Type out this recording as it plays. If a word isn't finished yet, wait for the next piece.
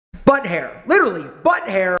Butt hair. Literally, butt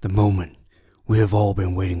hair. The moment we have all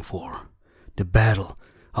been waiting for. The battle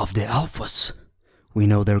of the alphas. We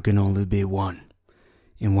know there can only be one.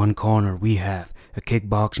 In one corner we have a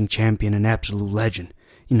kickboxing champion and absolute legend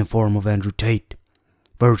in the form of Andrew Tate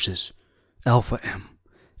versus Alpha M,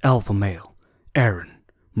 Alpha Male, Aaron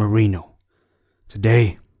Marino.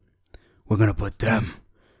 Today, we're gonna put them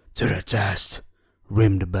to the test.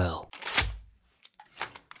 Ring the bell.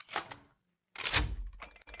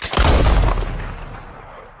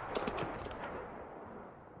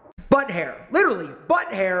 Butt hair. Literally,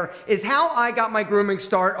 butt hair is how I got my grooming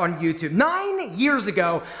start on YouTube. 9 years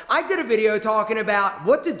ago, I did a video talking about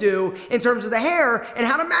what to do in terms of the hair and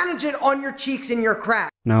how to manage it on your cheeks and your crack.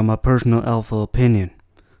 Now my personal alpha opinion.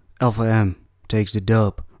 Alpha M takes the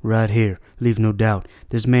dub right here. Leave no doubt.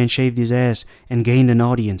 This man shaved his ass and gained an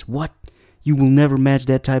audience. What? You will never match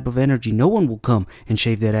that type of energy. No one will come and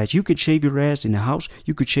shave that ass. You could shave your ass in a house,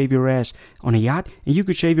 you could shave your ass on a yacht, and you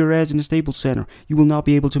could shave your ass in a Staples Center. You will not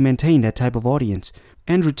be able to maintain that type of audience.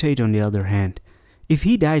 Andrew Tate, on the other hand, if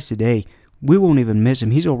he dies today, we won't even miss him.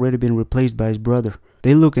 He's already been replaced by his brother.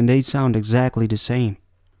 They look and they sound exactly the same.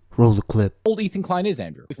 Roll the clip. How old Ethan Klein is,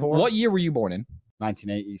 Andrew? What year were you born in?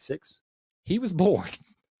 1986. He was born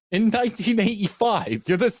in 1985.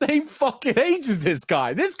 You're the same fucking age as this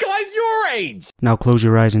guy. This guy's your age. Now close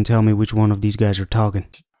your eyes and tell me which one of these guys are talking.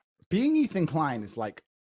 Being Ethan Klein is like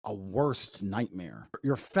a worst nightmare.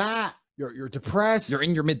 You're fat. You're depressed. You're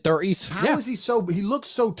in your mid-30s. How is he so? He looks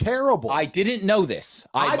so terrible. I didn't know this.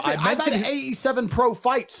 I've had 87 pro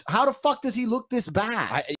fights. How the fuck does he look this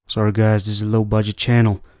bad? Sorry guys, this is a low budget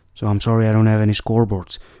channel, so I'm sorry I don't have any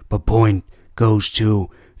scoreboards. But point goes to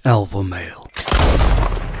Alpha Male.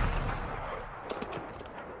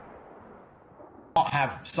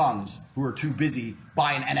 Have sons who are too busy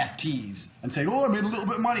buying NFTs and saying, oh, I made a little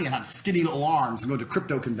bit of money, and have skinny little arms and go to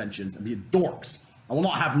crypto conventions and be dorks. I will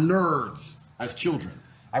not have nerds as children.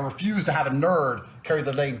 I refuse to have a nerd carry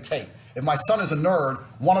the name Tate. If my son is a nerd,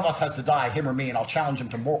 one of us has to die, him or me, and I'll challenge him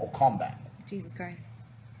to Mortal Kombat. Jesus Christ.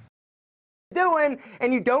 Doing,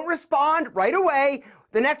 and you don't respond right away,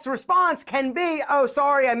 the next response can be, oh,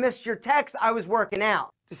 sorry, I missed your text, I was working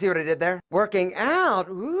out. You see what I did there? Working out.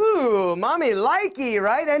 Ooh, mommy likey,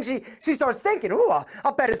 right? And she starts thinking, ooh,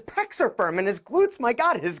 I'll bet his pecs are firm and his glutes, my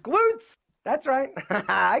God, his glutes. That's right.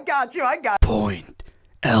 I got you, Point.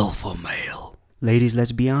 Alpha Male. Ladies,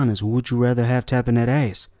 let's be honest. Who would you rather have tapping that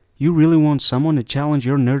ass? You really want someone to challenge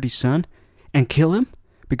your nerdy son and kill him?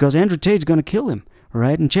 Because Andrew Tate's gonna kill him,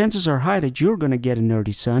 right? And chances are high that you're gonna get a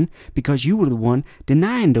nerdy son because you were the one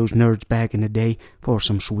denying those nerds back in the day for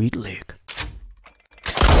some sweet lick.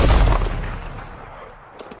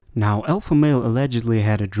 Now, Alpha Male allegedly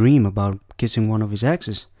had a dream about kissing one of his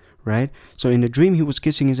exes, right? So in the dream he was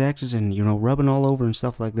kissing his exes and, you know, rubbing all over and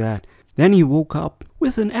stuff like that. Then he woke up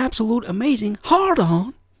with an absolute amazing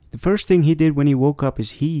hard-on. The first thing he did when he woke up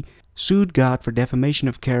is he sued God for defamation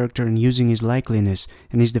of character and using his likeliness,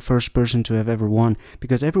 and he's the first person to have ever won,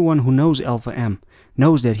 because everyone who knows Alpha M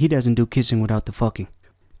knows that he doesn't do kissing without the fucking.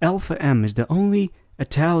 Alpha M is the only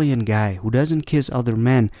Italian guy who doesn't kiss other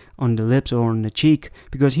men on the lips or on the cheek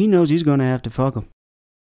because he knows he's gonna have to fuck them.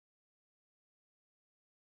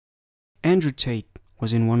 Andrew Tate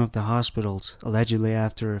was in one of the hospitals allegedly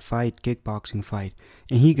after a kickboxing fight,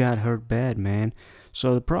 and he got hurt bad, man.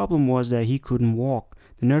 So the problem was that he couldn't walk.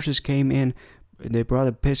 The nurses came in, they brought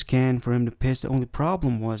a piss can for him to piss. The only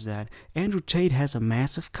problem was that Andrew Tate has a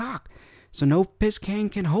massive cock, so no piss can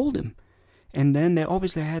hold him. And then they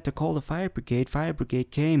obviously had to call the fire brigade. Fire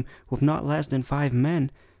brigade came with not less than 5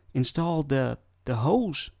 men, installed the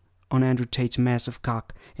hose on Andrew Tate's massive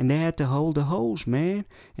cock, and they had to hold the hose, man.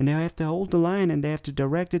 And they have to hold the line, and they have to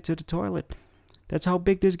direct it to the toilet. That's how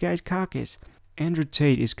big this guy's cock is. Andrew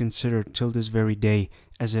Tate is considered till this very day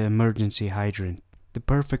as an emergency hydrant. The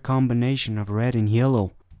perfect combination of red and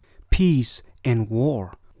yellow. Peace and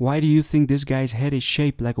war. Why do you think this guy's head is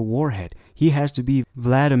shaped like a warhead? He has to be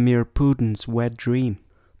Vladimir Putin's wet dream.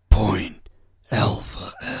 Point.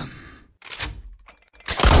 Alpha M.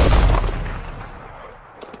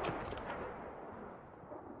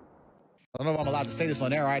 I don't know if I'm allowed to say this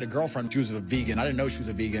on air. I had a girlfriend, she was a vegan. I didn't know she was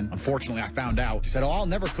a vegan. Unfortunately, I found out. She said, oh, I'll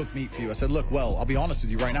never cook meat for you. I said, look, well, I'll be honest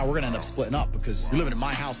with you right now. We're going to end up splitting up because you're living in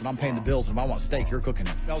my house and I'm paying the bills. And if I want steak, you're cooking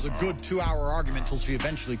it. That was a good 2-hour argument until she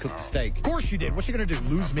eventually cooked the steak. Of course she did. What's she going to do?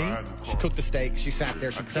 Lose me? She cooked the steak. She sat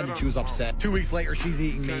there. She pretended she was upset. 2 weeks later, she's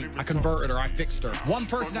eating meat. I converted her. I fixed her. One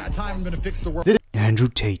person at a time, I'm going to fix the world. Andrew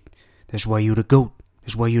Tate. That's why you're the GOAT.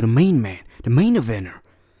 That's why you're the main man. The main eventer.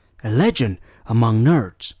 A legend among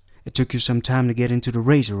nerds. It took you some time to get into the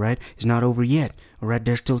race, alright? It's not over yet. Alright,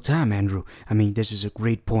 there's still time, Andrew. I mean, this is a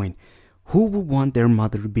great point. Who would want their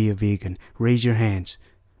mother to be a vegan? Raise your hands.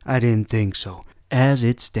 I didn't think so. As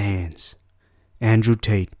it stands, Andrew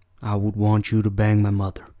Tate, I would want you to bang my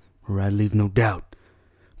mother. Alright, leave no doubt.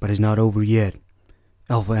 But it's not over yet.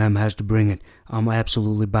 Alpha M has to bring it. I'm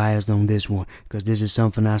absolutely biased on this one, because this is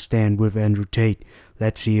something I stand with Andrew Tate.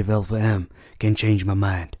 Let's see if Alpha M can change my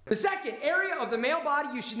mind. The second area of the male body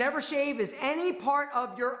you should never shave is any part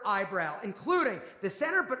of your eyebrow, including the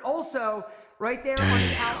center, but also right there on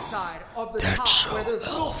the outside of the top, where those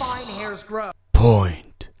little fine hairs grow.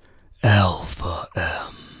 Point Alpha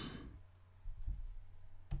M.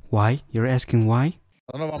 Why? You're asking why?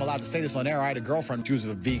 I don't know if I'm allowed to say this on air. I had a girlfriend. She was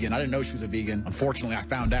a vegan. I didn't know she was a vegan. Unfortunately, I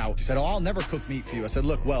found out. She said, oh, I'll never cook meat for you. I said,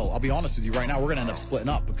 look, well, I'll be honest with you right now. We're going to end up splitting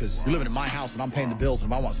up because you're living in my house and I'm paying the bills.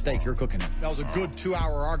 And if I want steak, you're cooking it. That was a good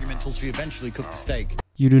 2-hour argument until she eventually cooked the steak.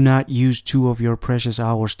 You do not use 2 of your precious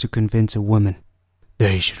hours to convince a woman.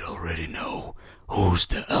 They should already know who's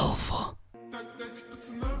the alpha.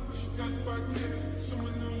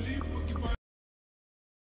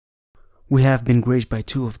 We have been graced by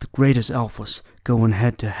 2 of the greatest alphas, going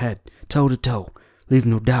head to head, toe to toe. Leave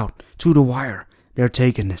no doubt, to the wire, they're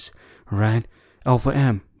taking this, alright? Alpha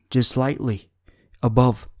M, just slightly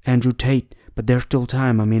above Andrew Tate, but there's still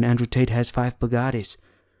time. I mean, Andrew Tate has 5 Bugattis.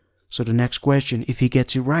 So the next question, if he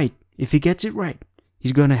gets it right,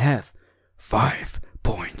 he's gonna have 5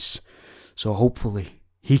 points. So hopefully,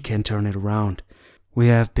 he can turn it around. We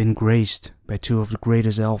have been graced by 2 of the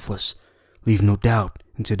greatest alphas. Leave no doubt,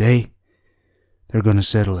 and today, they're gonna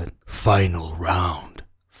settle it. Final round.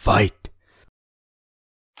 Fight.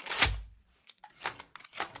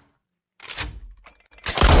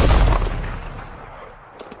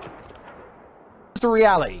 The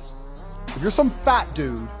reality. If you're some fat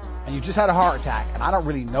dude and you just had a heart attack and I don't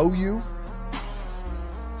really know you,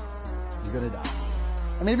 you're gonna die.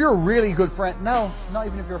 I mean, if you're a really good friend, no, not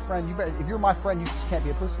even if you're a friend, you better, if you're my friend, you just can't be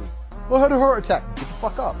a pussy. Well, I had a heart attack. Get the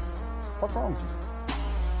fuck up. What's wrong with you?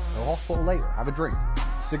 Go to the hospital later. Have a drink.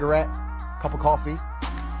 Cigarette. Cup of coffee.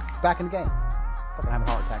 Back in the game. Fucking having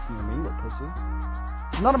heart attacks near me, little pussy.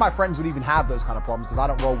 So none of my friends would even have those kind of problems because I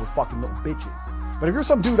don't roll with fucking little bitches. But if you're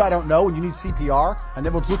some dude I don't know and you need CPR and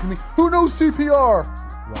everyone's looking at me, who knows CPR?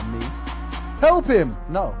 Well, me. Help him.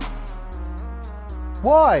 No.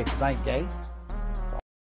 Why? Because I ain't gay.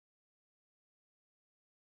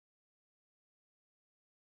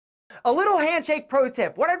 A little handshake pro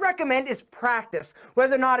tip. What I'd recommend is practice.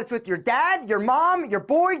 Whether or not it's with your dad, your mom, your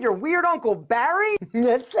boy, your weird Uncle Barry.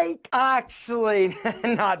 Actually,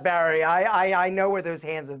 not Barry. I know where those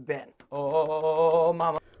hands have been. Oh,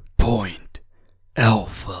 mama. Point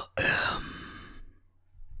Alpha M.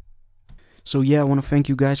 So yeah, I want to thank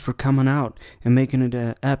you guys for coming out and making it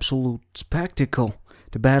an absolute spectacle.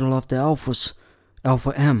 The Battle of the Alphas.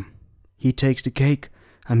 Alpha M. He takes the cake.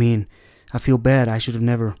 I mean, I feel bad. I should have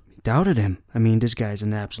never doubted him. I mean, this guy's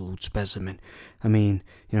an absolute specimen. I mean,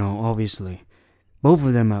 you know, obviously, both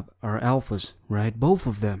of them are alphas, right? Both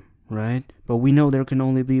of them, right? But we know there can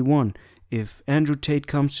only be one. If Andrew Tate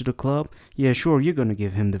comes to the club, yeah, sure, you're gonna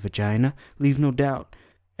give him the vagina. Leave no doubt.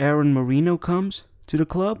 Aaron Marino comes to the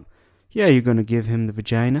club, yeah, you're gonna give him the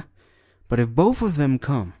vagina. But if both of them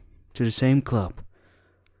come to the same club,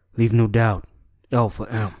 leave no doubt, Alpha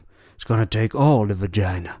M is gonna take all the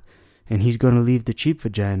vagina. And he's gonna leave the cheap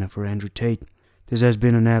vagina for Andrew Tate. This has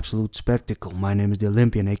been an absolute spectacle. My name is the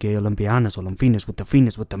Olympian, aka Olympianus, Olympianus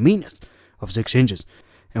with the meanest of 6 inches.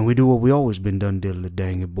 And we do what we always been done, diddly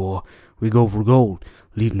dang it, boy. We go for gold,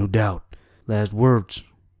 leave no doubt. Last words,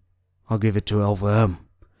 I'll give it to Alpha M,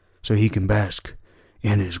 so he can bask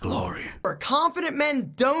in his glory. Confident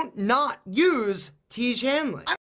men don't not use T. Hanley.